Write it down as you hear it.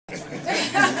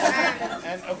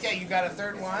Okay, you got a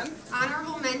third one?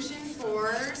 Honorable mention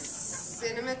for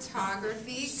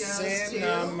cinematography goes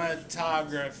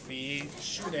Cinematography.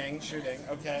 Shooting,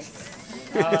 okay.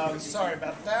 Sorry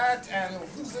about that. And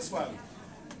who's this one?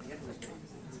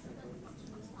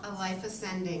 A Life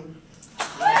Ascending.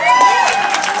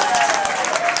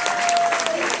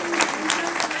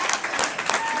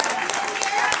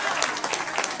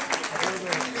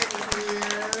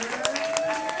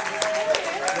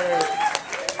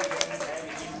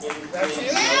 That's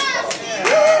you?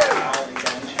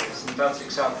 That's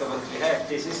exactly what we have.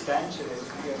 This is dangerous.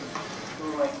 You do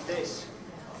like this.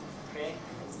 Okay?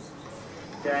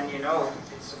 Then you know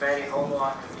it's very hollow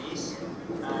underneath,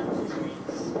 and this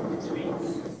means it's weak.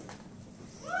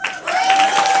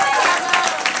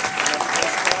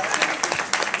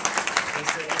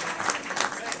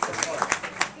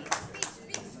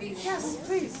 Yes,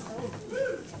 please.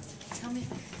 Tell me.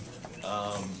 I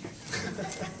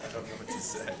don't know what to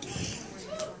say.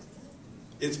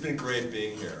 It's been great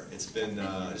being here. It's been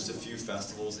just a few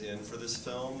festivals in for this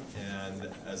film, and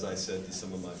as I said to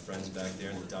some of my friends back there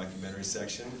in the documentary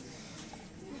section,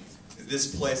 this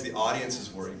place, the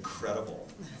audiences were incredible.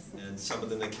 And some of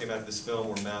them that came out of this film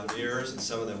were mountaineers, and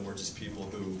some of them were just people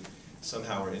who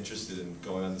somehow were interested in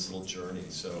going on this little journey.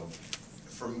 So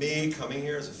for me, coming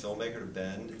here as a filmmaker to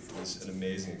Bend was an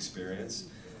amazing experience.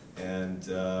 And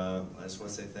I just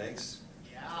want to say thanks.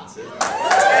 Yeah. That's it.